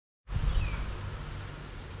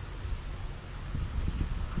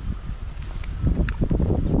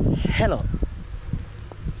Hello,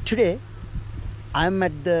 today I'm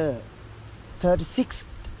at the 36th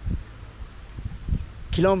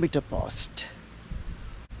kilometer post.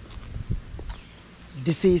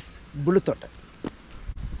 This is Bulutota.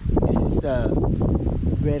 This is a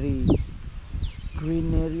very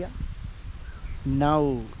green area.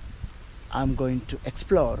 Now I'm going to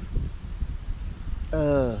explore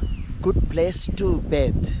a good place to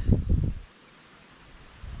bathe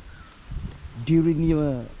during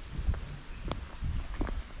your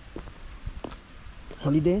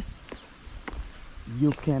holidays. You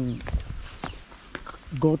can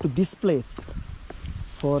go to this place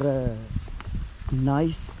for a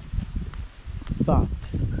nice bath.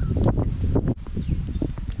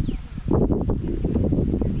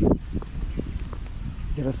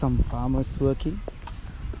 There are some farmers working.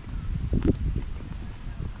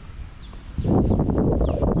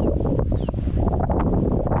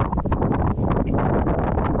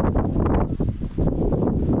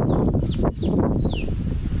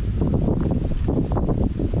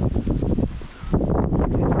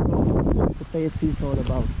 The place is all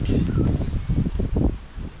about.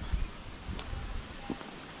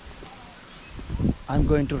 I'm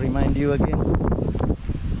going to remind you again.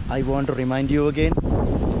 I want to remind you again.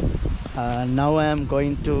 Now I am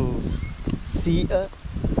going to see a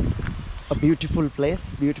beautiful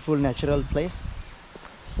place, beautiful natural place,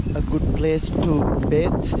 a good place to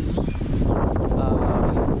bathe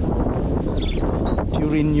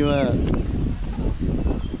during your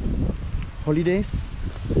holidays.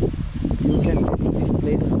 You can go to this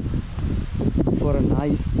place for a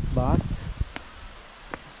nice bath.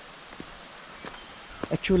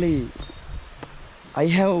 Actually, I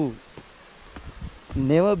have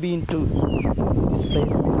never been to this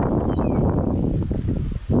place before.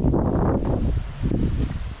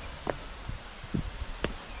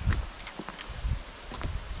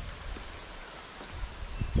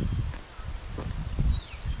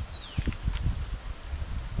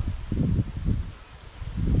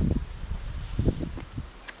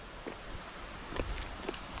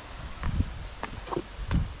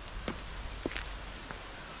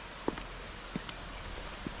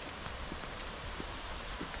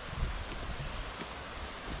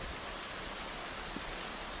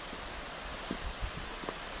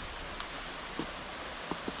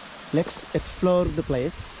 Let's explore the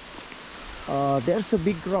place. There's a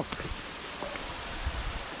big rock,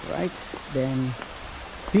 right? Then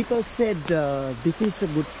people said this is a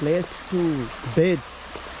good place to bathe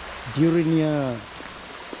during your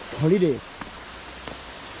holidays.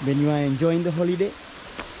 When you are enjoying the holiday,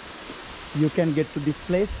 you can get to this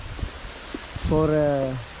place for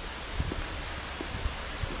a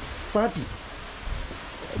party.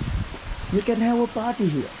 You can have a party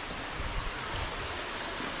here.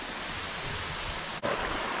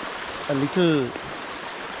 A little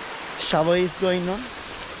shower is going on.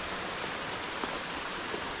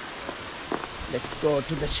 Let's go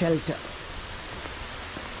to the shelter.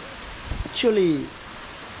 Actually,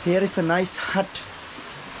 here is a nice hut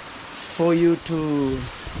for you to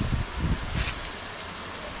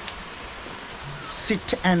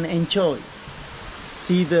sit and enjoy,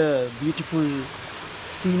 see the beautiful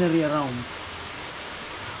scenery around.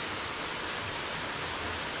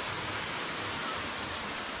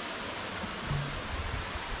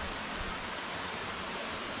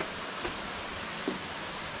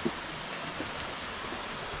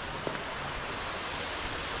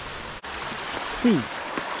 See,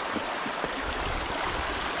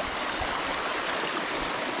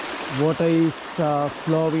 water is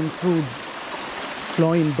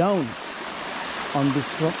flowing down on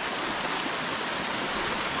this rock.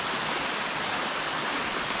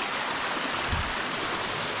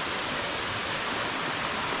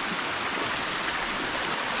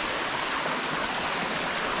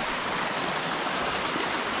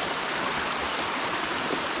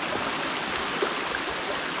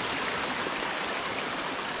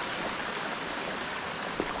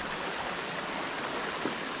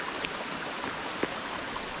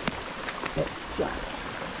 Let's go.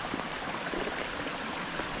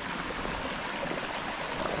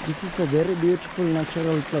 This is a very beautiful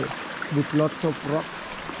natural place with lots of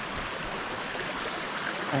rocks,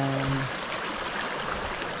 and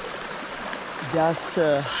there's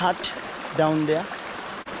a hut down there.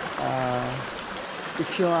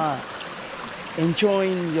 If you are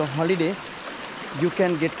enjoying your holidays, you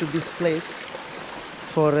can get to this place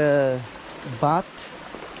for a bath.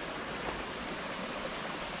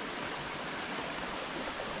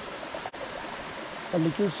 A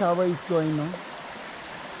little shower is going on,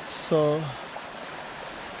 so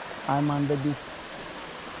I'm under this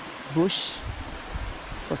bush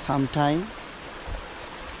for some time.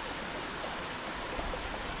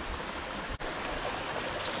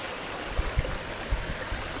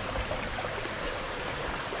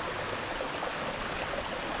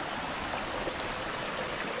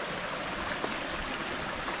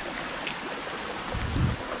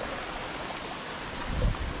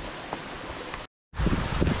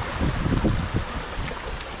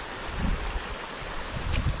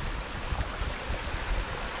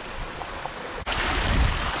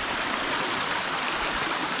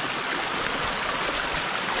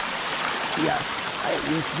 Yes, I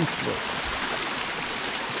use this way.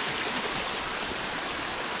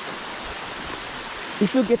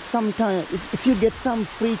 If you get some time, if you get some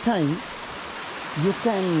free time, you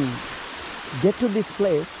can get to this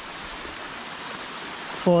place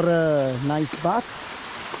for a nice bath.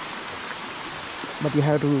 But you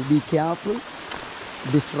have to be careful.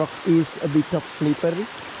 This rock is a bit of slippery.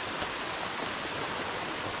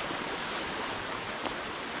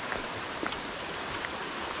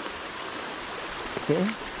 Okay.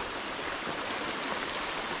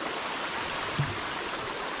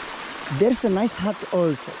 There's a nice hut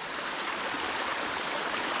also.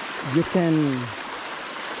 You can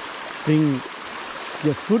bring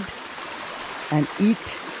your food and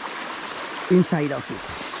eat inside of it.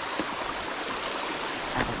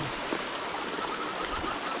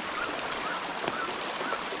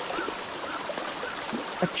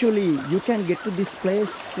 Actually, you can get to this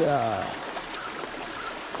place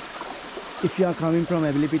if you are coming from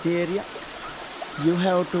Abilipiti area. You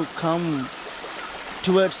have to come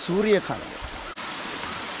towards Suryakana.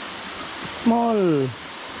 Small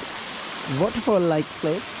waterfall like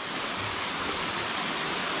place.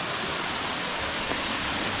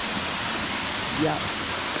 Yeah.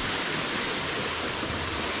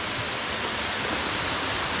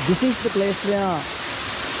 This is the place where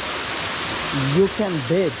you can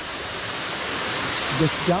bathe.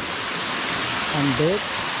 Just jump and bathe.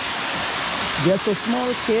 There's a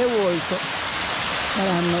small cave also, but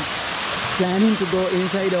I'm not planning to go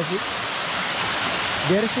inside of it.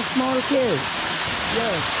 There is a small cave.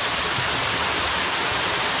 Yes.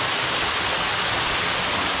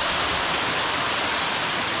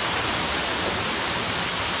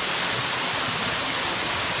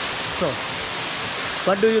 So,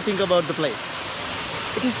 what do you think about the place?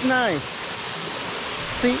 It is nice.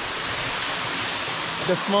 See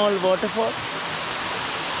the small waterfall.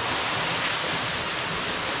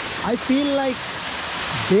 I feel like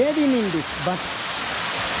bathing in this, but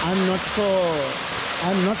I'm not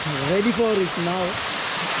ready for it now.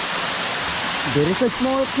 There is a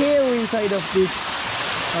small cave inside of this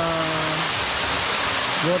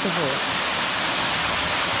waterfall.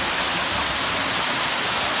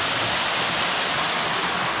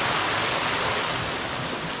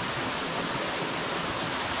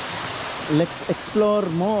 Let's explore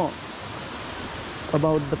more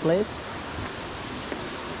about the place.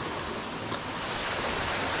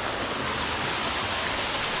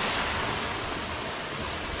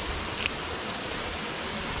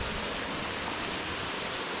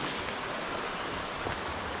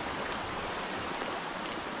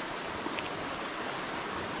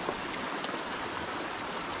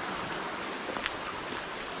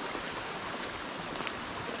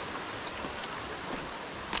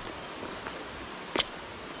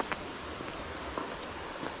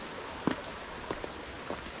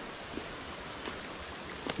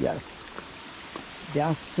 Yes,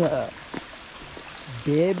 there's a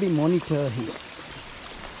baby monitor here.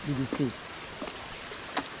 Did you see?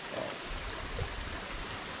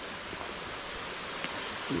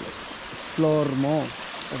 Let's explore more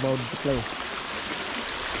about the place.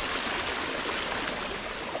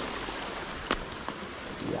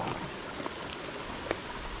 Yeah.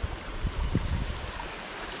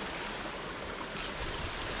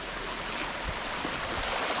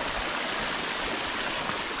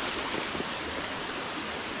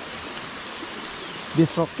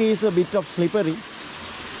 This rock is a bit of slippery,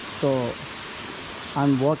 so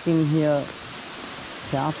I'm walking here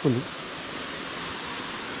carefully.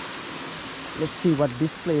 Let's see what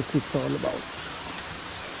this place is all about.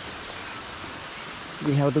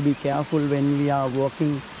 We have to be careful when we are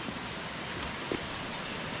walking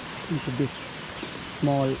into this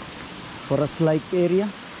small forest-like area.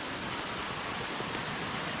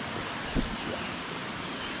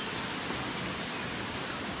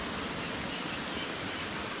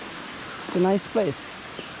 It's a nice place.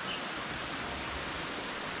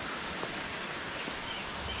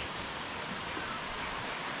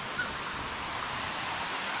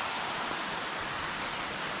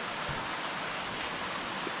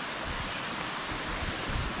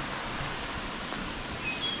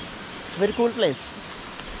 very cool place.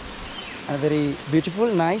 A very beautiful,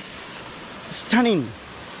 nice, stunning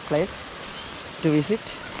place to visit.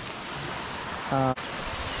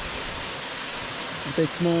 With a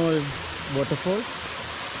small waterfall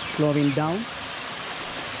flowing down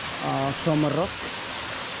from a rock,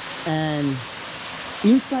 and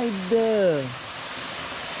inside the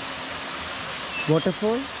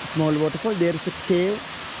waterfall, small waterfall, there is a cave,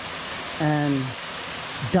 and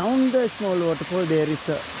down the small waterfall there is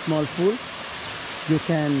a small pool. You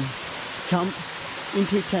can jump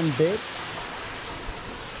into it and bathe.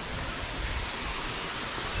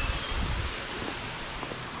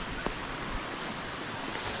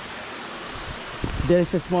 There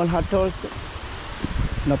is a small hut also,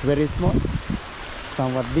 not very small,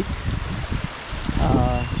 somewhat big.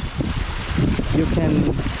 You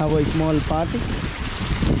can have a small party,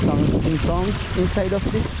 sing songs inside of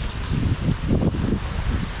this.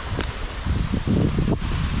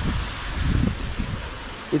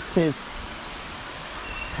 It says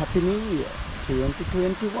Happy New Year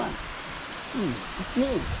 2021. It's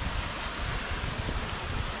new.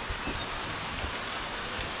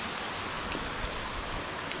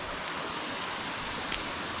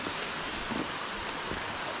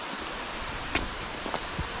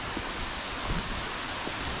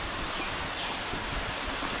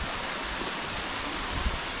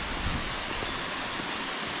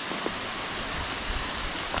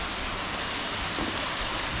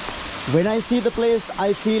 When I see the place,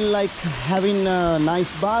 I feel like having a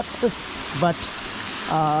nice bath, but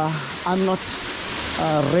I'm not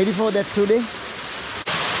ready for that today.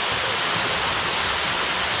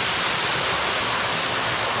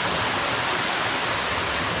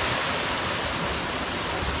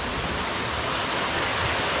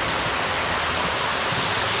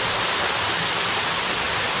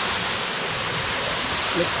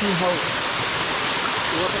 Let's see how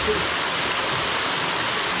water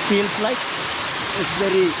feels like. It's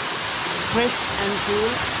very fresh and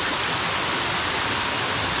cool.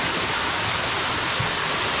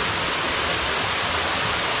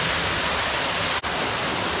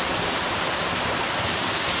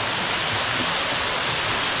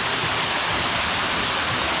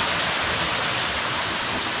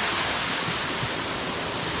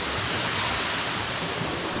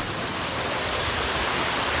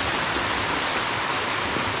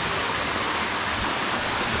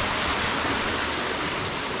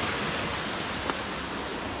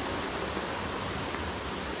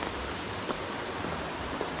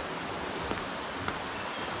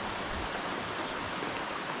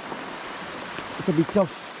 It's a bit of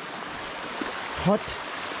hot,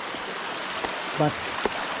 but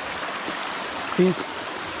since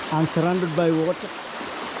I'm surrounded by water,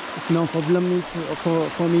 it's no problem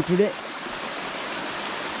for me today.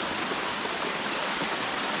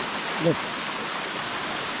 Let's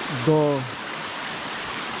go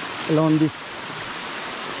along this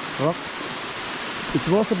rock. It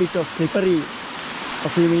was a bit of slippery a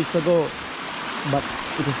few minutes ago, but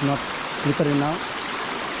it is not slippery now.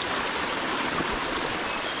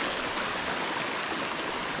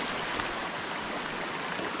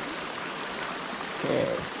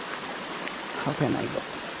 Okay, how can I go?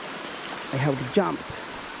 I have to jump.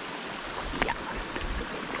 Yeah.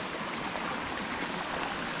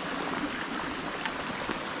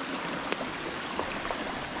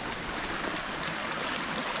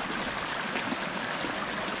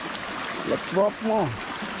 Let's walk more.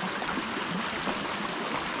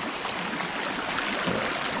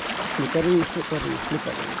 Slippery, slippery,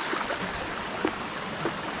 slippery.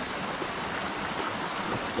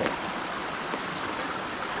 Let's go.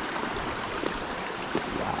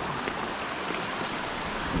 Wow.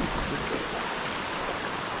 Let's go.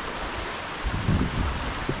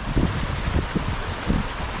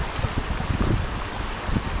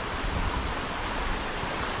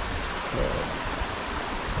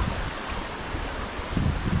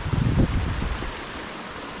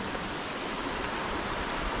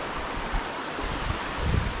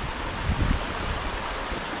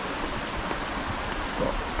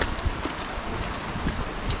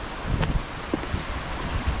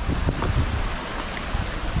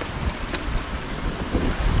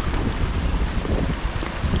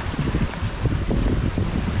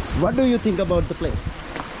 What do you think about the place?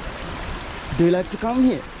 Do you like to come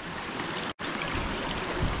here?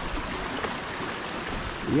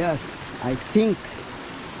 Yes, I think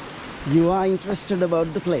you are interested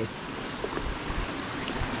about the place.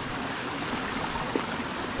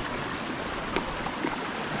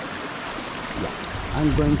 Yeah,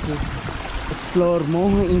 I'm going to explore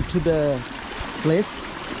more into the place.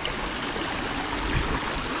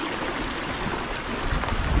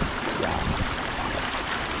 Yeah.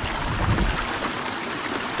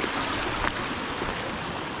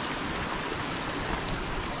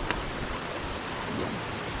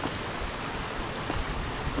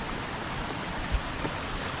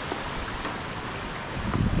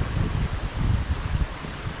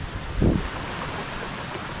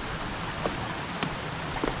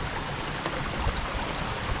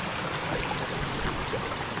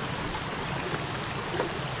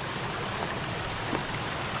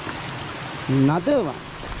 Another one.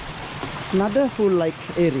 Another full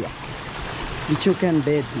like area which you can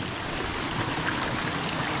bathe in.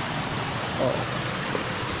 Oh.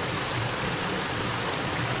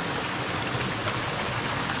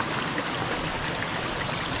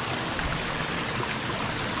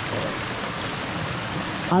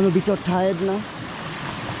 I'm a bit tired now,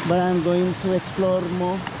 but I'm going to explore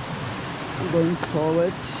more. I'm going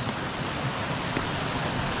forward.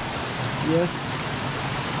 Yes.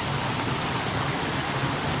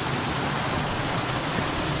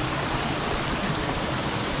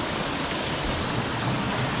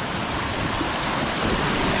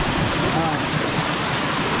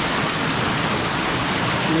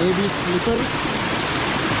 Maybe slippery.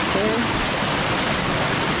 Okay.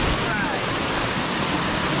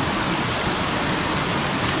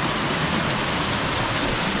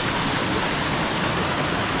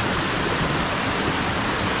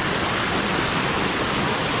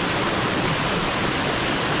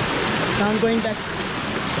 Now I'm going back.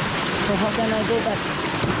 So how can I go back?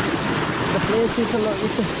 The place is a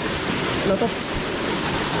lot of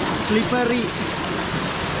slippery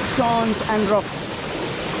stones and rocks.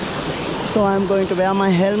 So I'm going to wear my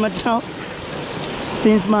helmet now,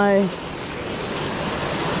 since my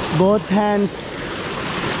both hands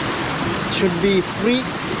should be free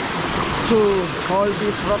to hold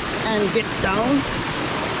these rocks and get down.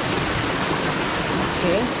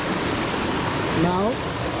 Okay. Now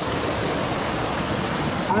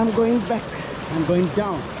I'm going back. I'm going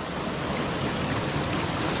down.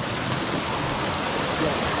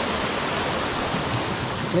 Yeah.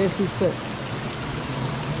 Place is a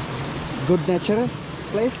good natural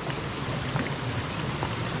place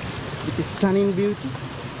with stunning beauty,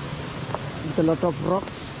 with a lot of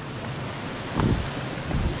rocks.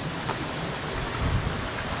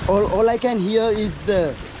 All I can hear is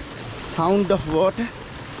the sound of water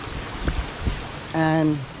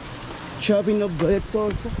and chirping of birds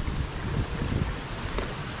also.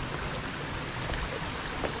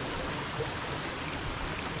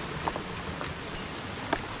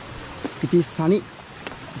 It is sunny.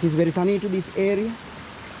 It is very sunny to this area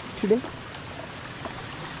today.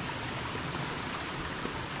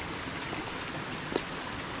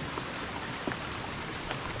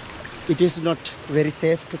 It is not very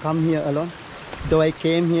safe to come here alone, though I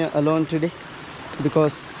came here alone today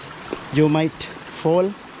because you might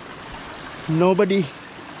fall. Nobody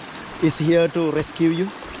is here to rescue you.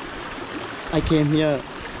 I came here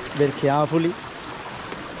very carefully.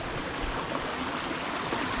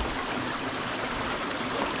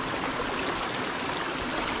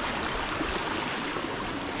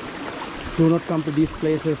 Do not come to these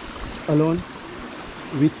places alone.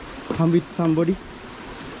 Come with somebody,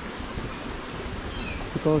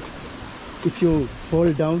 because if you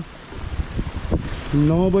fall down,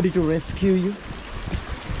 nobody to rescue you.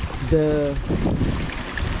 The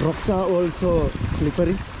rocks are also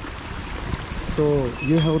slippery, so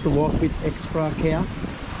you have to walk with extra care.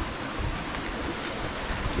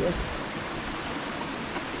 Yes.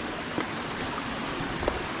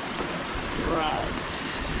 Right.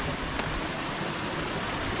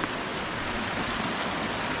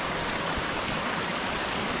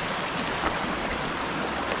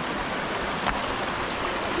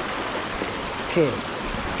 Okay.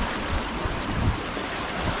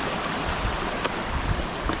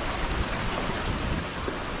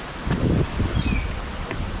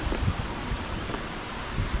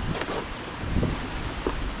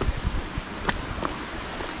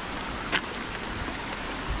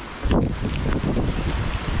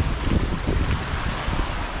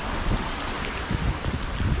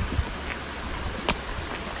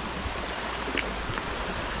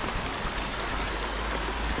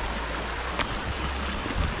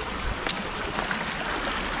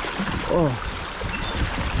 Oh,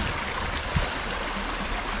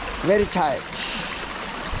 very tight.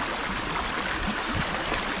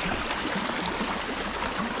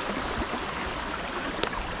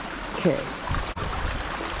 Okay.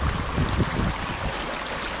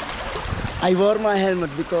 I wore my helmet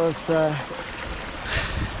because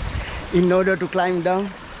in order to climb down,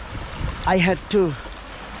 I had to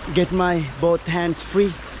get my both hands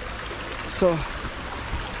free. So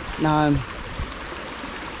now I'm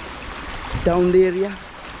down the area,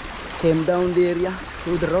 came down the area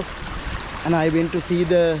through the rocks, and I went to see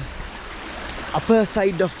the upper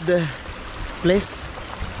side of the place.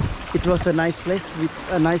 It was a nice place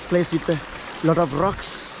with a lot of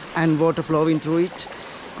rocks and water flowing through it.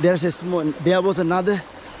 There was another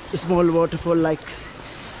small waterfall like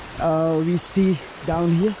we see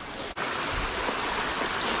down here.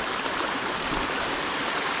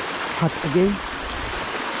 Hot again.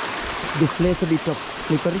 This place a bit of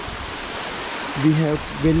slippery.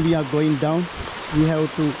 When we are going down, we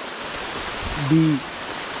have to be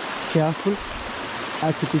careful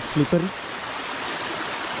as it is slippery.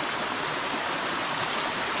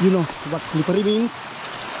 You know what slippery means?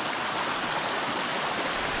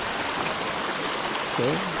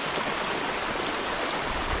 Okay.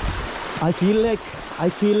 I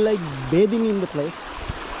feel like bathing in the place,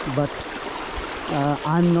 but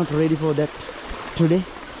I'm not ready for that today.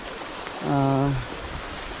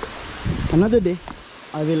 Another day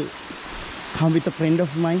I will come with a friend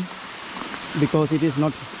of mine, because it is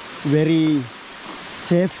not very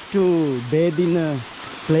safe to bathe in a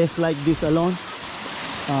place like this alone.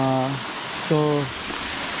 So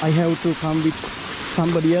I have to come with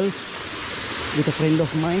somebody else, with a friend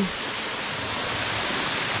of mine.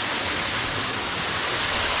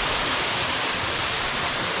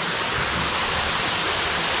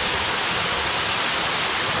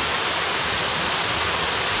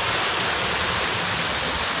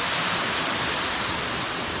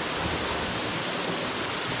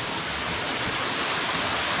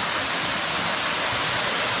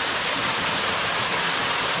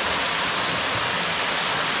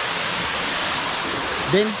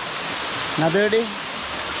 Then another day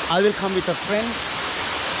I will come with a friend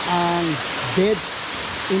and bathe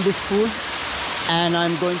in this pool, and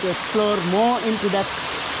I'm going to explore more into that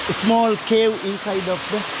small cave inside of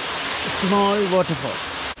the small waterfall.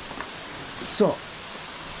 So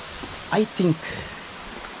I think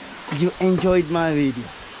you enjoyed my video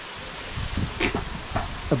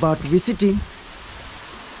about visiting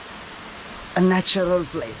a natural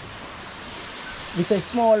place with a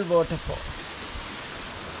small waterfall.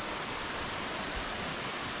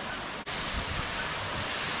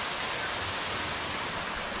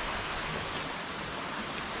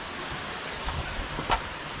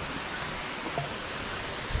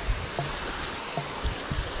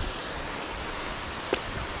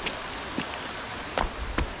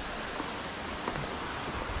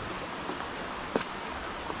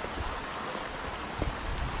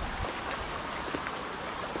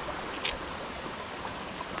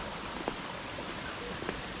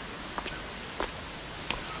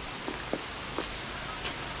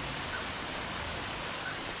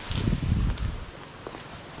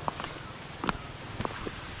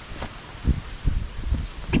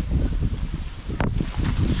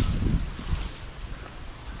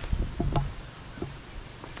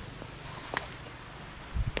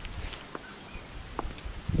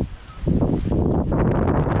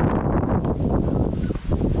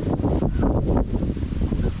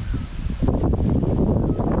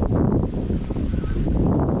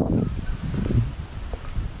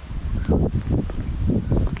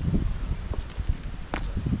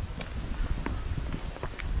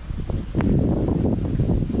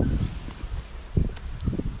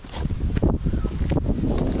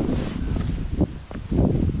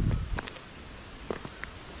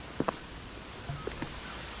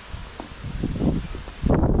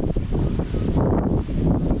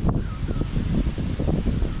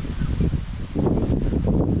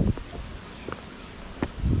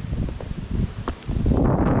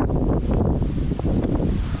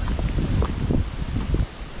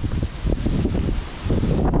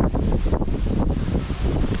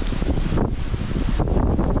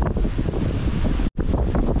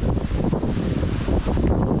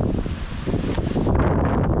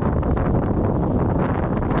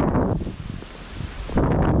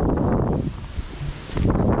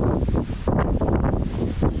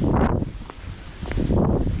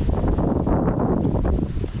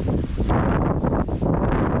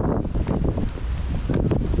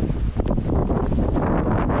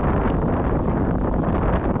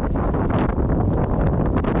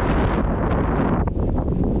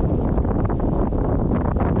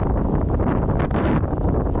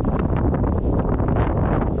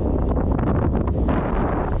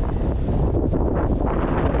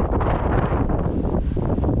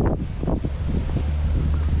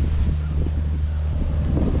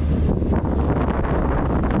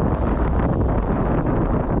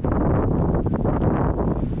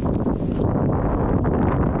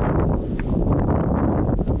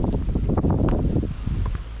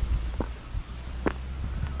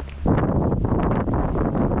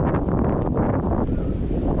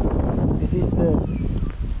 This is the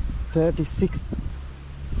 36th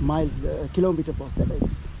kilometer post that I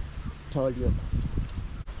told you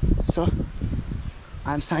about. So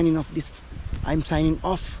I'm signing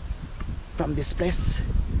off from this place.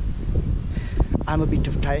 I'm a bit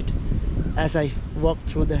of tired as I walk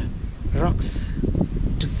through the rocks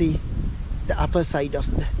to see the upper side of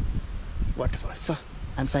the waterfall. So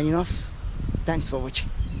I'm signing off. Thanks for watching.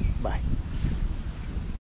 Bye.